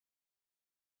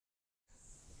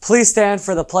Please stand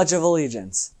for the Pledge of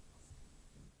Allegiance.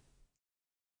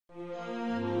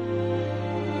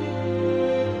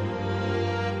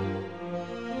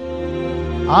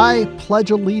 I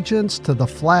pledge allegiance to the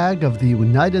flag of the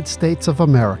United States of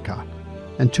America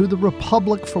and to the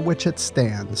republic for which it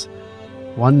stands,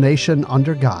 one nation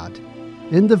under God,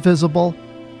 indivisible,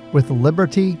 with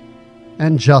liberty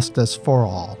and justice for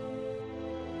all.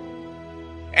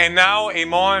 And now a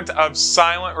moment of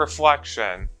silent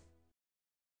reflection.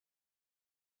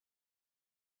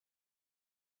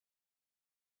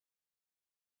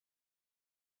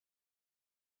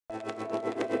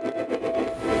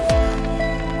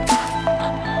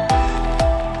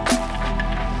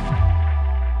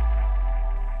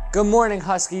 Good morning,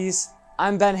 Huskies.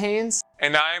 I'm Ben Haynes.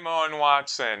 And I'm Owen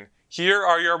Watson. Here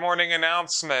are your morning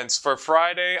announcements for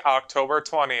Friday, October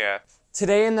 20th.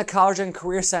 Today in the College and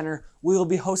Career Center, we will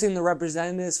be hosting the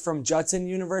representatives from Judson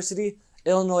University,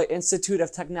 Illinois Institute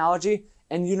of Technology,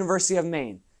 and University of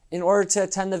Maine. In order to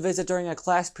attend the visit during a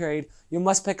class period, you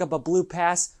must pick up a blue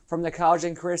pass from the College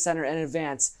and Career Center in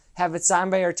advance, have it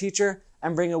signed by your teacher,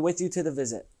 and bring it with you to the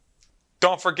visit.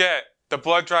 Don't forget, the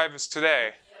blood drive is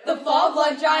today. The fall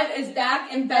blood drive is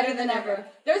back and better than ever.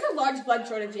 There's a large blood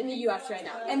shortage in the U.S. right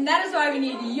now, and that is why we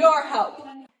need your help.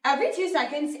 Every 2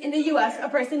 seconds in the U.S., a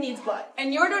person needs blood,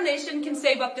 and your donation can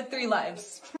save up to 3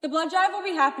 lives. The blood drive will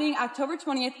be happening October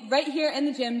 20th right here in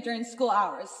the gym during school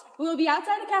hours. We will be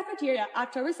outside the cafeteria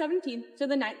October 17th to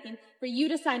the 19th for you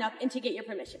to sign up and to get your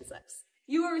permission slips.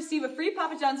 You will receive a free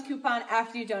Papa John's coupon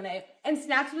after you donate, and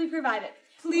snacks will be provided.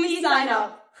 Please sign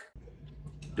up.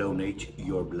 Donate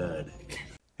your blood.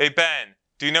 Hey Ben,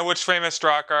 do you know which famous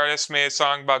rock artist made a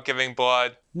song about giving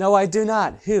blood? No, I do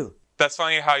not. Who? That's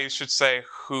funny how you should say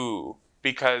who,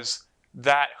 because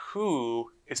that who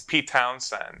is Pete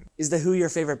Townsend. Is The Who your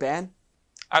favorite band?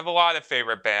 I have a lot of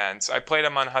favorite bands. I played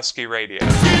them on Husky Radio.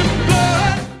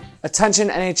 Attention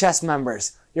NHS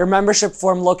members. Your membership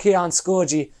form located on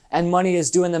Schoology and money is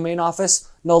due in the main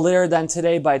office no later than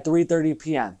today by 3:30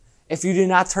 p.m. If you do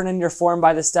not turn in your form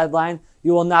by this deadline,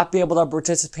 you will not be able to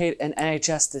participate in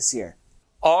NHS this year.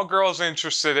 All girls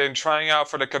interested in trying out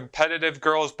for the competitive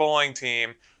girls bowling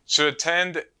team should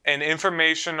attend an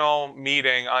informational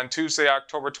meeting on Tuesday,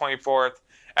 October 24th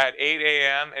at 8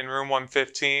 a.m. in room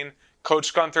 115,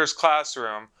 Coach Gunther's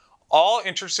classroom. All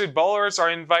interested bowlers are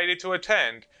invited to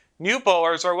attend. New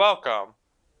bowlers are welcome.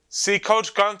 See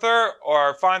Coach Gunther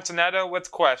or Fontanetta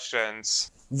with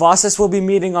questions. VOSIS will be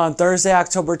meeting on Thursday,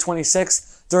 October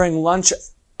 26th during lunch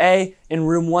A in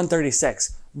room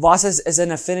 136. VOSIS is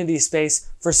an affinity space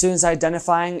for students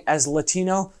identifying as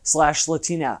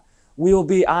Latino/Latina. We will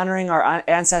be honoring our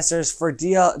ancestors for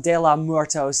Dia de los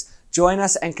Muertos. Join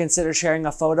us and consider sharing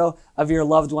a photo of your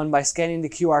loved one by scanning the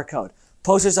QR code.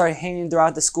 Posters are hanging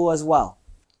throughout the school as well.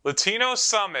 Latino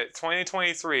Summit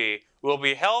 2023 will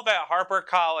be held at Harper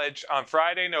College on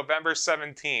Friday, November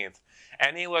 17th.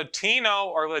 Any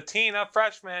Latino or Latina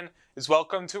freshman is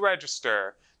welcome to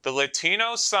register. The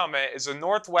Latino Summit is a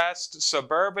Northwest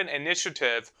suburban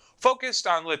initiative focused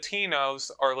on Latinos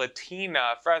or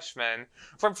Latina freshmen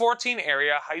from 14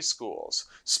 area high schools.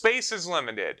 Space is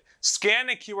limited. Scan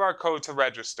the QR code to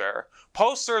register.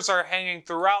 Posters are hanging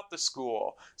throughout the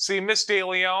school. See Miss De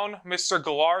Leon, Mr.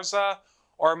 Galarza,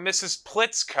 or Mrs.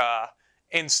 Plitzka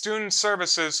in Student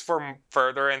Services for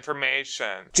further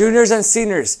information. Juniors and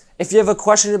seniors, if you have a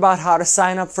question about how to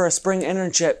sign up for a spring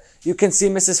internship, you can see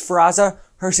Mrs. Ferraza,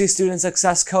 Hershey Student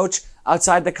Success Coach,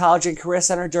 outside the College and Career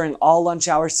Center during all lunch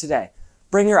hours today.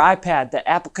 Bring your iPad. The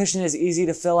application is easy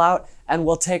to fill out and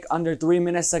will take under 3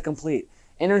 minutes to complete.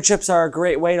 Internships are a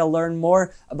great way to learn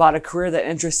more about a career that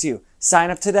interests you.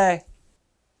 Sign up today.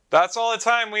 That's all the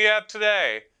time we have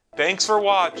today. Thanks for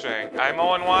watching. I'm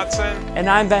Owen Watson. And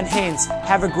I'm Ben Haynes.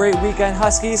 Have a great weekend,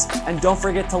 Huskies, and don't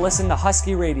forget to listen to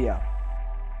Husky Radio.